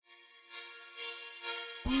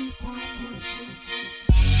All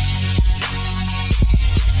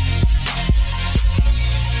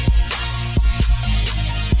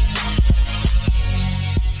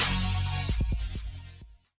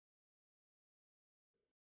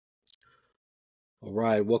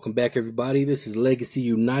right, welcome back, everybody. This is Legacy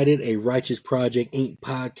United, a Righteous Project Inc.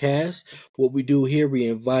 podcast. What we do here, we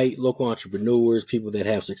invite local entrepreneurs, people that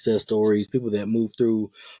have success stories, people that move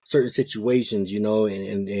through certain situations,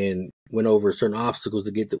 and went over certain obstacles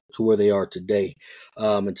to get to where they are today.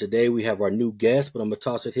 And today we have our new guest, but I'm going to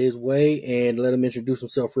toss it his way and let him introduce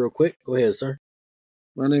himself real quick. Go ahead, sir.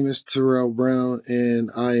 My name is Terrell Brown,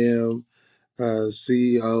 and I am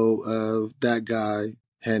CEO of That Guy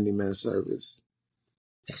Handyman Service.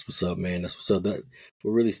 That's what's up, man. That's what's up. That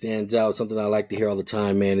what really stands out. Something I like to hear all the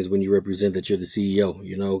time, man, is when you represent that you're the CEO.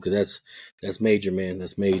 Because that's major, man.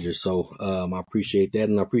 That's major. So I appreciate that,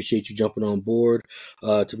 and I appreciate you jumping on board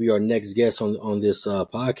to be our next guest on this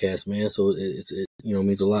podcast, man. So it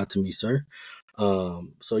means a lot to me, sir.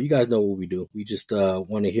 So you guys know what we do. We just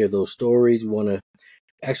want to hear those stories. We want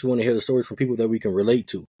to hear the stories from people that we can relate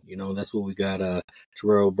to. That's what we got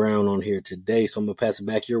Terrell Brown on here today. So I'm going to pass it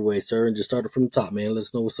back your way, sir, and just start it from the top, man. Let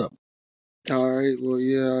us know what's up. All right. Well,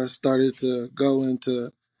 yeah, I started to go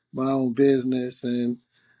into my own business, and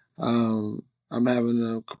I'm having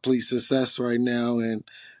a complete success right now, and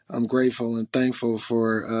I'm grateful and thankful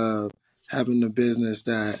for having a business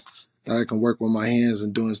that I can work with my hands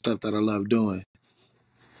and doing stuff that I love doing.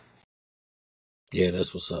 Yeah,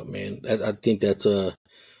 that's what's up, man. I think that's a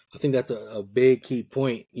big key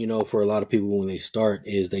point, for a lot of people when they start,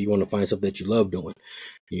 is that you want to find something that you love doing,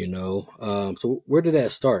 So where did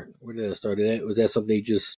that start? Was that something you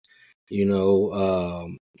just,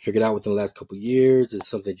 figured out within the last couple of years? Is it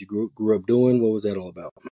something that you grew up doing? What was that all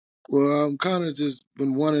about? Well, I'm kind of just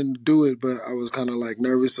been wanting to do it, but I was kind of like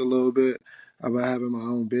nervous a little bit about having my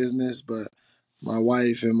own business. But my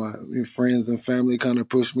wife and my friends and family kind of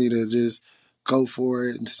pushed me to just go for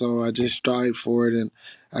it. And so I just strived for it, and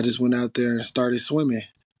I just went out there and started swimming.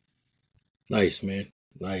 Nice, man.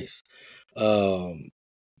 Nice.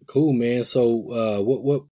 Cool, man. So,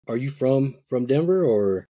 what are you from Denver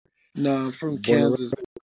or No, I'm from born and Kansas. raised?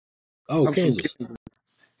 Oh, I'm from Kansas. Kansas.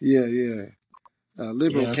 Yeah, yeah. Yeah,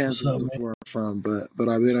 Liberal that's what's Kansas up, is man. where I'm from, but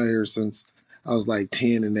I've been out here since I was like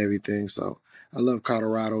 10 and everything. So I love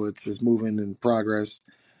Colorado. It's just moving in progress.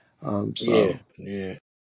 Yeah, So yeah.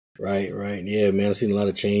 Right. Yeah, man. I've seen a lot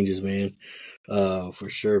of changes, man. For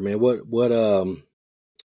sure, man. What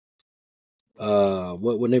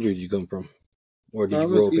neighborhood did you come from? Or did you I'm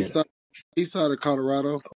grow just up in? east side of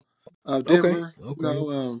Colorado, Okay. Denver.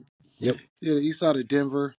 Okay. Yep. Yeah, the east side of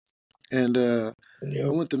Denver, and I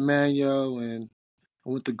Yep. went to Manio, and I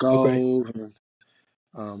went to Okay. Gove, and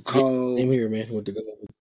Yeah. Cole. Same here, man. Went to go.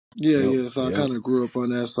 Yeah, Yep. yeah. So I Yep. kind of grew up on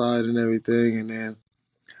that side and everything, and then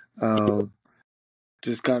um,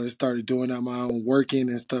 just kind of started doing out my own working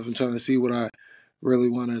and stuff, and trying to see what I really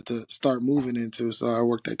wanted to start moving into. So I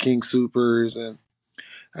worked at King Supers, and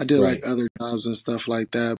I did like Right. other jobs and stuff like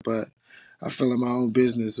that, but I feel like my own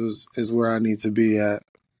business is where I need to be at.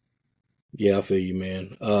 Yeah, I feel you,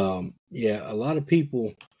 man. Yeah, a lot of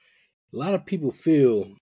people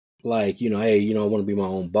feel like, hey, I want to be my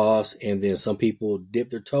own boss, and then some people dip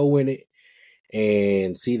their toe in it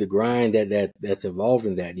and see the grind that's involved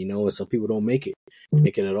in that, and some people don't make it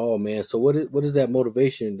at all, man. So what is that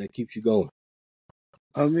motivation that keeps you going?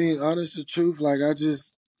 I mean, honest to truth, like I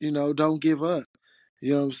just, don't give up.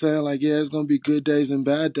 You know what I'm saying? Like, yeah, it's gonna be good days and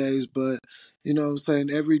bad days, but you know what I'm saying,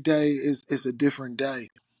 every day is a different day.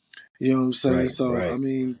 You know what I'm saying? Right, So I right.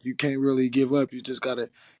 mean, you can't really give up. You just gotta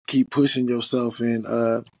keep pushing yourself and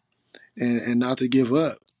not to give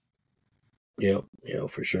up. Yep,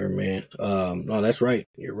 for sure, man. No, that's right.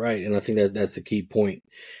 You're right, and I think that's the key point,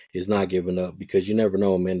 is not giving up, because you never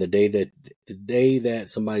know, man. The day that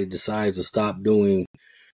somebody decides to stop doing,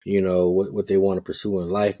 what they want to pursue in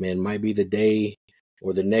life, man, might be the day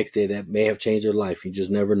or the next day that may have changed their life. You just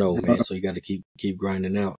never know, man. So you got to keep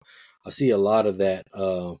grinding out. I see a lot of that,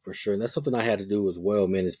 for sure, and that's something I had to do as well,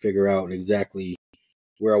 man. Is figure out exactly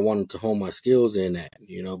where I wanted to hone my skills in at,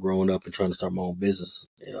 growing up and trying to start my own business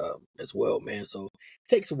as well, man. So it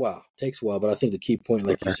takes a while, but I think the key point,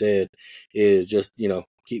 like you said, is just,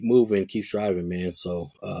 keep moving, keep striving, man. So,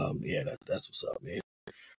 yeah, that's what's up, man.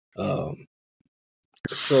 Um,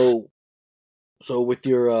 so, with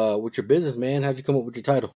your business, man, how'd you come up with the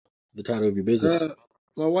title of your business? Uh,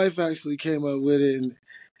 my wife actually came up with it,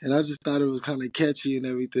 and I just thought it was kind of catchy and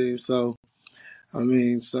everything. So I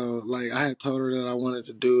mean, so like I had told her that I wanted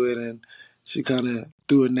to do it, and she kind of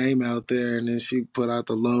threw a name out there, and then she put out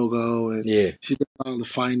the logo, and Yeah, she did all the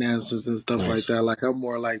finances and stuff like nice. that. Like I'm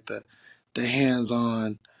more like the hands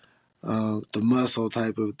on, the muscle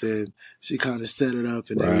type of thing. She kind of set it up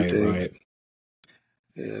and Right, everything. right.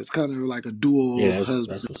 Yeah, it's kind of like a Yeah, dual that's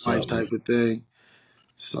husband that's and what's wife up, man. type of thing.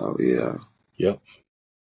 So yeah, Yep,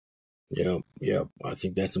 yep, yep. I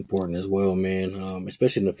think that's important as well, man.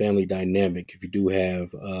 Especially in the family dynamic. If you do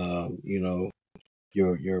have,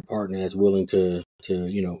 your partner that's willing to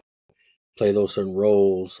play those certain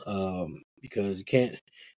roles, because you can't.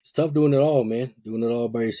 It's tough doing it all, man. Doing it all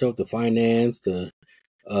by yourself. The finance, the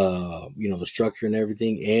structure and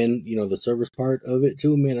everything, and the service part of it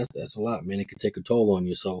too, man. That's a lot, man. It can take a toll on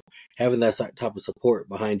you. So having that type of support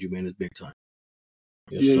behind you, man, is big time.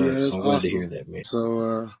 Yes, yeah, sir. that's So I'm glad to hear awesome. that, man.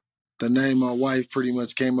 So the name my wife pretty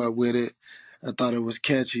much came up with it. I thought it was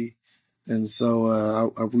catchy, and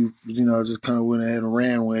so we just kind of went ahead and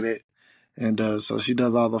ran with it. And so she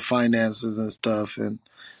does all the finances and stuff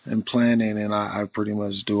and planning, and I pretty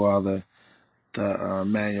much do all the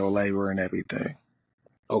manual labor and everything.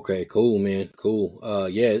 Okay, cool, man. Cool.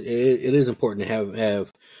 Yeah, it is important to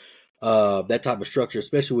have that type of structure,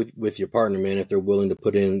 especially with your partner, man. If they're willing to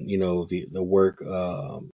put in, the work,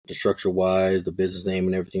 the structure wise, the business name,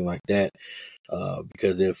 and everything like that.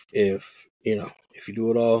 Because if you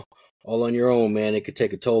do it all on your own, man, it could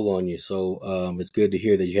take a toll on you. So it's good to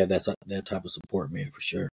hear that you have that type of support, man, for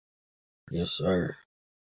sure. Yes, sir.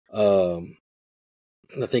 Um,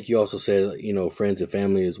 and I think you also said, friends and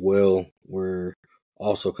family as well were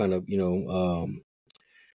also kind of putting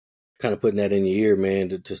that in your ear,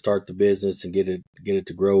 man, to start the business and get it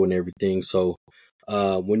to grow and everything. So,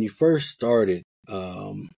 when you first started,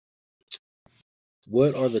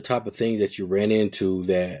 what are the type of things that you ran into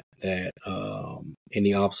that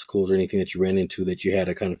any obstacles or anything that you ran into that you had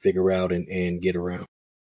to kind of figure out and get around?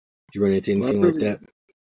 Did you run into Well, anything like that?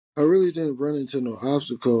 I really didn't run into no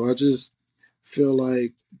obstacle. I just feel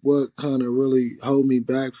like what kind of really hold me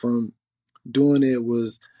back from doing it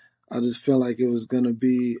was I just felt like it was going to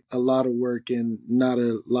be a lot of work and not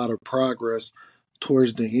a lot of progress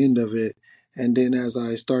towards the end of it. And then as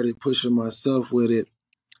I started pushing myself with it,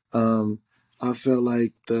 um, I felt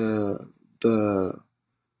like the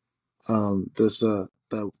this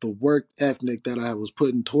the work ethic that I was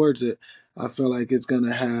putting towards it, I feel like it's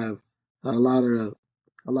gonna have a lot of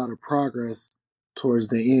a lot of progress towards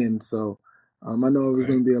the end. So I know it was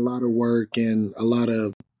Okay. gonna be a lot of work and a lot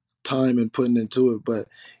of time and putting into it, but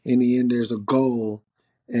in the end, there's a goal,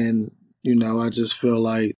 and I just feel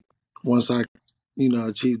like once I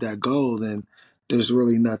achieve that goal, then there's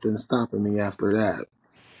really nothing stopping me after that.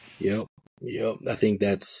 Yep. Yep. I think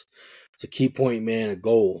it's a key point, man. A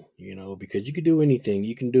goal, because you can do anything.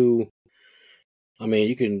 You can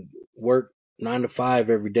work 9 to 5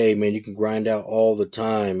 every day, man. You can grind out all the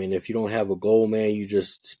time. And if you don't have a goal, man, you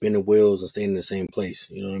just spinning wheels and staying in the same place.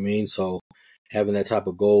 You know what I mean? So having that type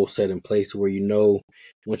of goal set in place to where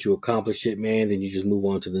once you accomplish it, man, then you just move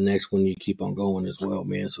on to the next one. You keep on going as well,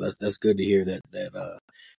 man. So that's good to hear that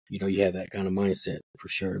you have that kind of mindset for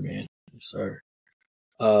sure, man. Yes, sir.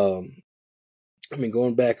 Um,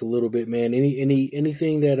 going back a little bit, man.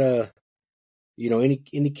 Anything that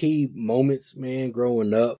any key moments, man,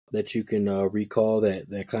 growing up that you can recall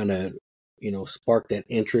that kind of sparked that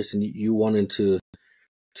interest in you wanting to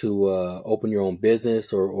open your own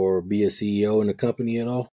business or be a CEO in a company at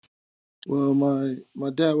all? Well, my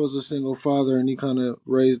dad was a single father, and he kind of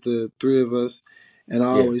raised the three of us. And I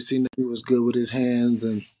Yeah. always seen that he was good with his hands,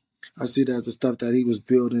 and I see that the stuff that he was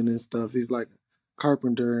building and stuff. He's like a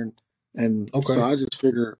carpenter, and so Okay. I just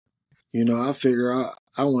figure, I figure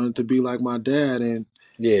I wanted to be like my dad,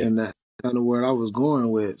 Yeah. and that kind of where I was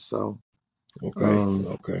going with. So, Okay. um,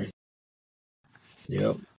 Okay.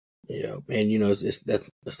 Yep. Yeah. And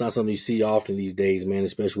that's not something you see often these days, man.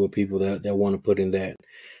 Especially with people that want to put in that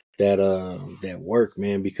work,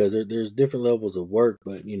 man, because there's different levels of work,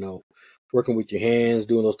 but working with your hands,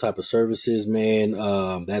 doing those type of services, man,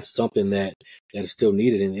 that's something that is still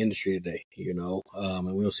needed in the industry today,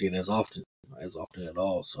 and we don't see it as often at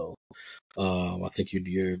all. So I think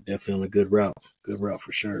you're definitely on a good route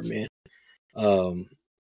for sure, man. Um,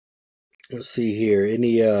 let's see here. Let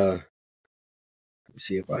me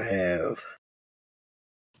see if I have.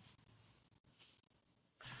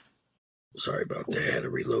 Sorry about that. I had to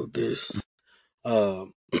reload this.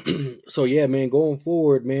 Um, so yeah, man, going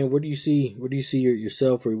forward, man, where do you see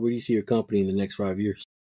yourself, or where do you see your company in the next 5 years?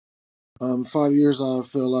 5 years, I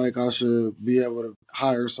feel like I should be able to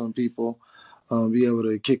hire some people, be able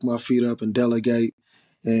to kick my feet up and delegate,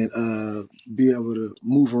 and be able to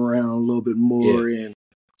move around a little bit Yeah. more. And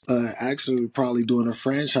Actually probably doing a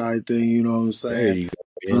franchise thing, you know what I'm There saying? you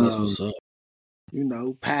go, man. That's Um, what's up.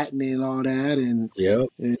 patenting and all that, Yep.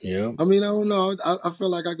 and Yep. I mean, I don't know. I feel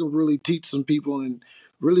like I could really teach some people and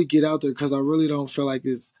really get out there because I really don't feel like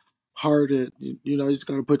it's hard to, you just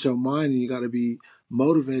got to put your mind and you got to be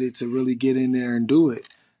motivated to really get in there and do it.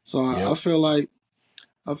 So I Yep. feel like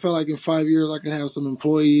in 5 years I can have some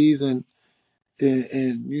employees and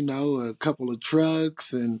a couple of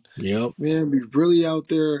trucks and Yep. man, be really out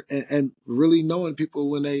there and really knowing people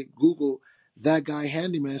when they Google that guy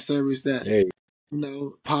handyman service that There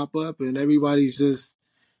you pop up and everybody's just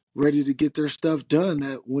ready to get their stuff done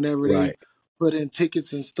that whenever they Right. put in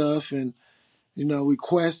tickets and stuff and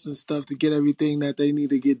requests and stuff to get everything that they need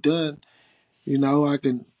to get done, I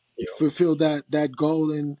can Yep. fulfill that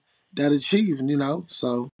goal and that achievement,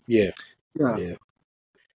 so Yeah. yeah. Yeah.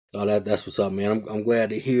 Oh, that's what's up, man. I'm glad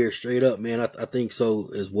to hear straight up, man. I think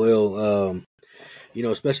so as well.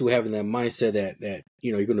 Especially with having that mindset that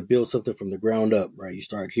you're going to build something from the ground up, right? You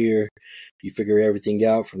start here, you figure everything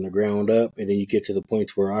out from the ground up, and then you get to the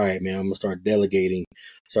point where, all right, man, I'm gonna start delegating,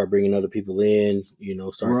 start bringing other people in,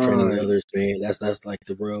 start training Right, others, man. That's like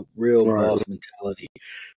the real right, boss mentality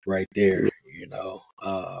right there,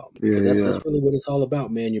 yeah, because yeah, that's really what it's all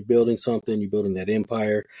about, man. You're building something, you're building that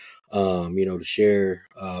empire, to share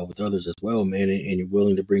with others as well, man, and you're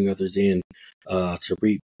willing to bring others in to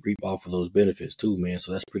reap off of those benefits too, man.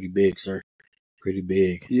 So that's pretty big, sir. Pretty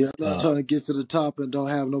big. yeah. I'm not trying to get to the top and don't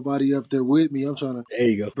have nobody up there with me. I'm trying to There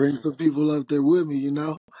you go. bring some people up there with me.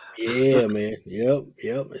 Yeah, man. Yep,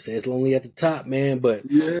 yep. It says lonely at the top, man. But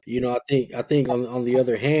Yeah, I think on the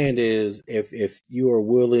other hand is if you are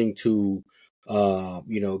willing to,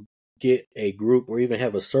 get a group or even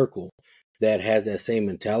have a circle that has that same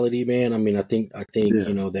mentality, man. I mean, I think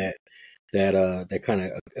yeah, that kind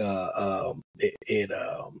of it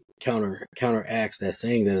counteracts that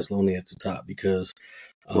saying that it's lonely at the top because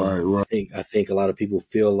right, I right, think a lot of people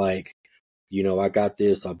feel like I got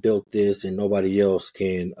this, I built this, and nobody else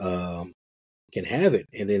can have it.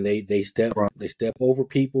 And then right. they step over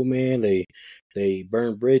people, man. They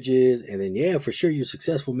burn bridges, and then yeah, for sure you're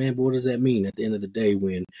successful, man. But what does that mean at the end of the day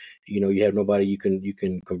when you have nobody you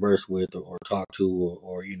can converse with or talk to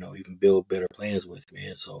or even build better plans with,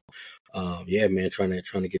 man. So yeah, man, trying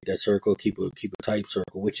to get that circle, keep a tight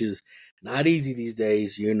circle, which is not easy these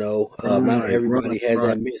days. Not Right, right, everybody has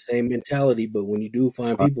right. that same mentality, but when you do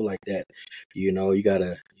find Right. people like that, you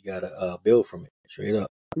gotta build from it, straight up,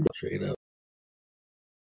 straight up.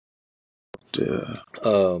 Yeah.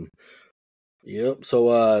 Um, yep. So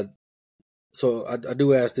I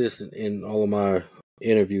do ask this in all of my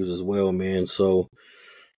interviews as well, man. So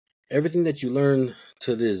everything that you learn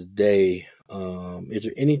to this day, is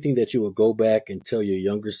there anything that you would go back and tell your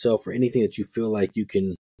younger self, or anything that you feel like you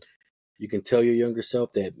can tell your younger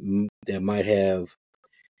self that might have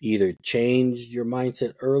either changed your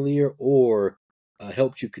mindset earlier or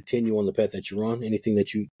helped you continue on the path that you're on? Anything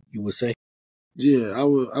that you would say? Yeah, I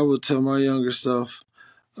would tell my younger self,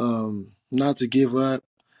 not to give up,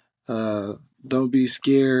 uh, don't be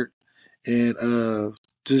scared, and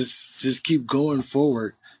just keep going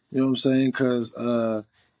forward. You know what I'm saying? Because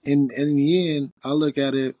in the end, I look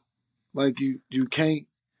at it like you can't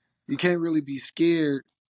really be scared.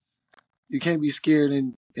 You can't be scared,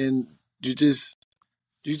 and you just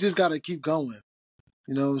got to keep going.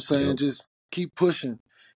 You know what I'm saying? Yep. Just keep pushing.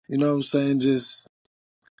 You know what I'm saying? Just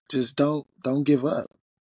don't give up.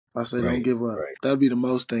 I say don't Right. give up. Right. That'd be the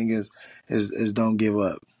most thing is don't give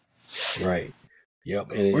up. Right.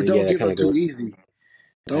 Yep. Or And yeah, don't that give kind up of too goes. easy.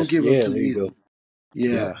 Don't That's give up yeah. too There you go. easy.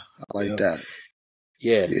 Yeah, Yep. I like Yep. that.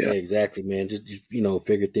 Yeah, Yeah. yeah, exactly, man. Just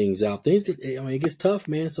figure things out. I mean, it gets tough,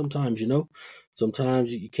 man. Sometimes,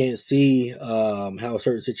 sometimes you can't see how a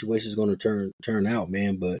certain situation is going to turn out,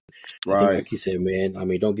 man. But I think, Right. like you said, man. I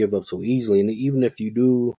mean, don't give up so easily. And even if you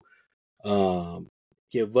do um,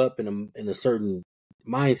 give up in a certain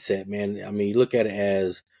mindset, man. I mean, you look at it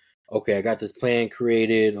as, okay, I got this plan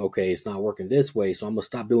created. Okay, it's not working this way, so I'm gonna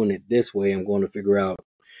stop doing it this way. I'm going to figure out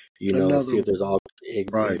Another see if there's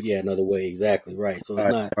right. yeah, another way. Exactly. Right. So it's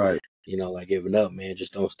Right. not, Right. like giving up, man.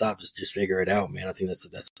 Just don't stop. Just figure it out, man. I think that's a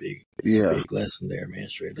Yeah. big lesson there, man.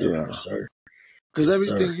 Straight up. Yeah. Yes, sir. Because Yes,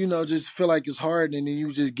 sir. everything just feel like it's hard, and then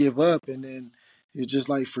you just give up, and then you just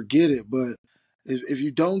like forget it. But if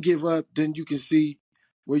you don't give up, then you can see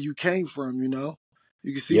where you came from.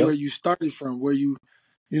 You can see where Yep. you started from, where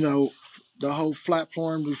the whole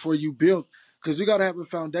platform before you built. Because you got to have a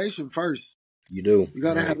foundation first. You do. You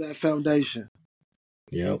got to have Right. that foundation.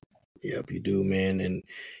 Yep. Yep, you do, man. And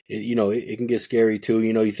it can get scary too.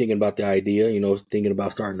 You're thinking about the idea, thinking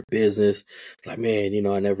about starting a business. It's like, man,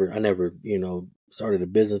 I never, started a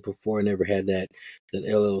business before. I never had that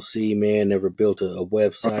LLC, man. Never built a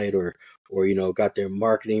website or got their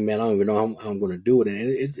marketing, man. I don't even know how I'm going to do it.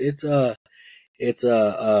 And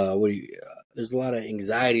there's a lot of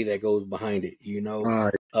anxiety that goes behind it,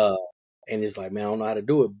 Right. uh, and it's like, man, I don't know how to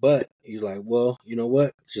do it, but he's like, well, you know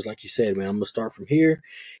what? Just like you said, man, I'm gonna start from here,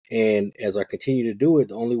 and as I continue to do it,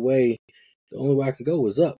 the only way I can go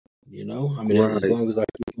is up. I mean, as Right. long as I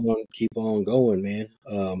keep on going, man.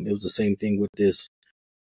 It was the same thing with this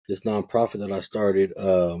nonprofit that I started.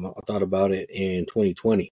 I thought about it in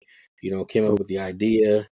 2020. Came up Oh, with the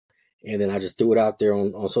idea, and then I just threw it out there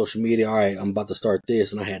on social media. All right, I'm about to start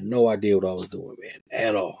this. And I had no idea what I was doing, man,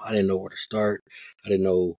 at all. I didn't know where to start. I didn't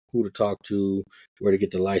know who to talk to, where to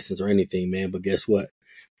get the license or anything, man. But guess what?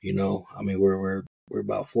 I mean, we're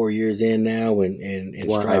about 4 years in now and striving.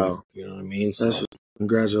 wow. You know what I mean? That's So,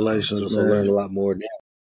 congratulations, so learn a man. lot more now.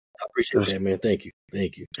 I appreciate That's that, man. Thank you.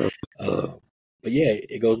 Thank you. that's Uh, but yeah,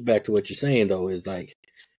 it goes back to what you're saying, though, is like,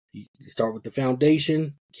 you start with the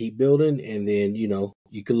foundation, keep building, and then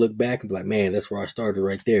you can look back and be like, man, that's where I started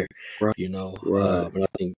right there. right. Right. And I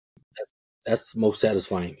think that's most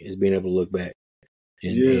satisfying, is being able to look back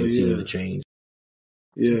Yeah, and seeing yeah, the change.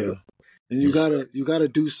 yeah. Yep. And Yes. you gotta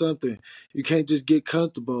do something. You can't just get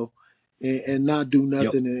comfortable and not do Yep.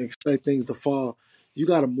 nothing and expect things to fall. You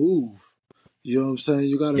gotta move. You know what I'm saying?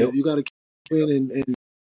 Yep. You gotta keep in and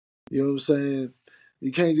you know what I'm saying?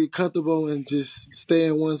 You can't get comfortable and just stay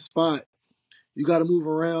in one spot. You gotta move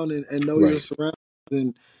around and know your Right.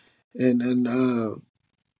 surroundings and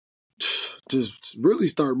just really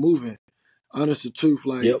start moving. Honest to truth,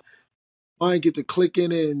 like Yep. mind get to click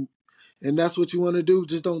in it and that's what you want to do.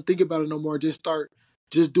 Just don't think about it no more. Just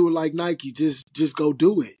do it like Nike. Just go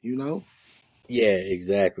do it. Yeah.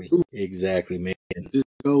 Exactly. Exactly, man. Just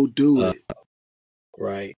go do Uh, it.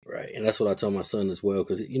 right. Right. And that's what I tell my son as well,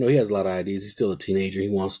 because he has a lot of ideas. He's still a teenager. He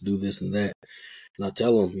wants to do this and that. And I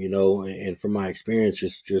tell them, and from my experience,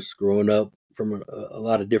 just growing up from a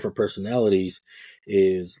lot of different personalities,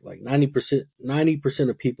 is like 90%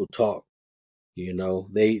 of people talk.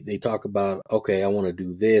 They talk about, okay, I want to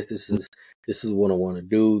do this. This is what I want to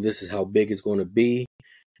do. This is how big it's going to be.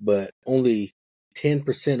 But only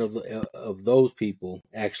 10% of those people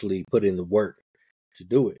actually put in the work to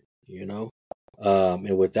do it.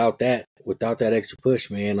 And without that extra push,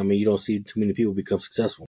 man, I mean, you don't see too many people become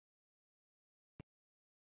successful.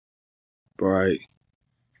 Right.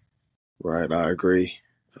 Right. I agree.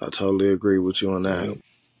 I totally agree with you on that. Yep.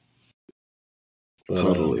 But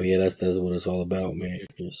Totally. yeah, that's what it's all about, man.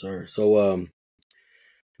 Yes, sir. So but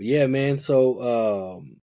yeah, man. So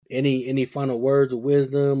any final words of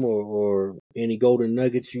wisdom or any golden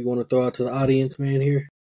nuggets you want to throw out to the audience, man? Here.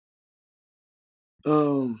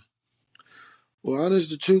 Um. Well, honest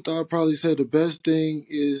the truth, I'll probably say the best thing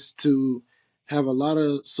is to have a lot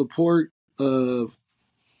of support of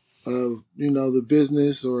the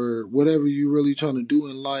business or whatever you're really trying to do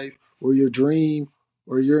in life or your dream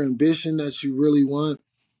or your ambition that you really want.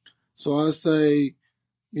 So I say,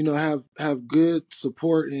 have good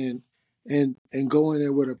support and go in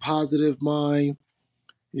there with a positive mind,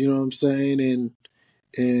 you know what I'm saying,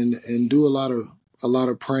 and do a lot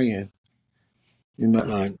of praying, you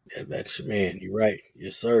know. That's, man. You're right.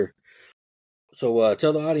 Yes, sir. So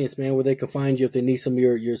tell the audience, man, where they can find you if they need some of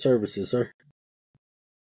your services, sir.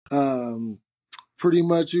 Um Pretty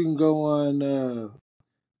much you can go on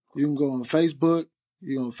Facebook,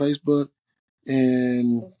 you go on Facebook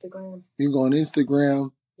and Instagram. You can go on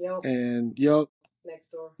Instagram. Yep. And Yelp.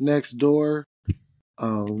 Next door.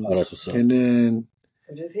 Oh, that's what's up. And then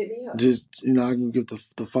just hit me up. I can give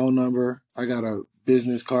the phone number. I got a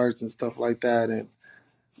business cards and stuff like that, and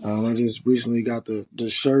I just recently got the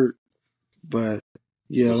shirt. But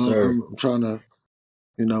yeah, Yes, sir. I'm trying to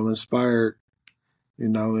inspire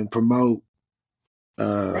and promote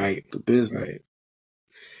Right. the business. Right.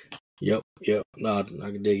 Yep. Yep. No, I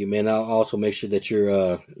can dig it, man. I'll also make sure that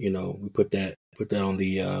we put that on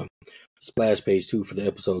the splash page too for the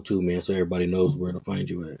episode too, man, so everybody knows where to find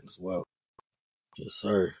you at as well. Yes,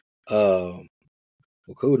 sir. Well,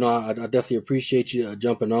 cool. No, I definitely appreciate you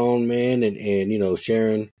jumping on, man, and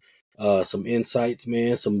sharing some insights,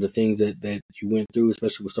 man. Some of the things that you went through,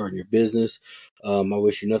 especially with starting your business. I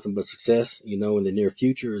wish you nothing but success, in the near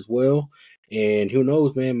future as well. And who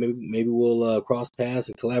knows, man? Maybe we'll cross paths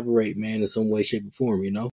and collaborate, man, in some way, shape, or form.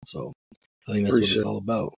 So I think that's what it's Appreciate all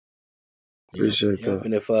about. Yep, appreciate yep. that.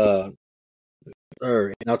 And if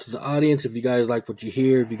sir, and out to the audience, if you guys like what you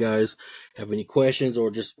hear, if you guys have any questions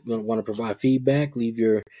or just want to provide feedback, leave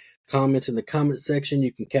your comments in the comment section.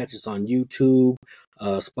 You can catch us on YouTube,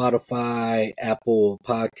 Spotify, Apple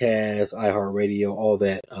Podcasts, iHeartRadio, all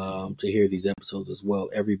that, to hear these episodes as well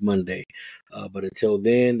every Monday. But until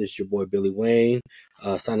then, this is your boy Billy Wayne,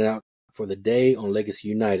 signing out for the day on Legacy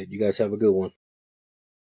United. You guys have a good one.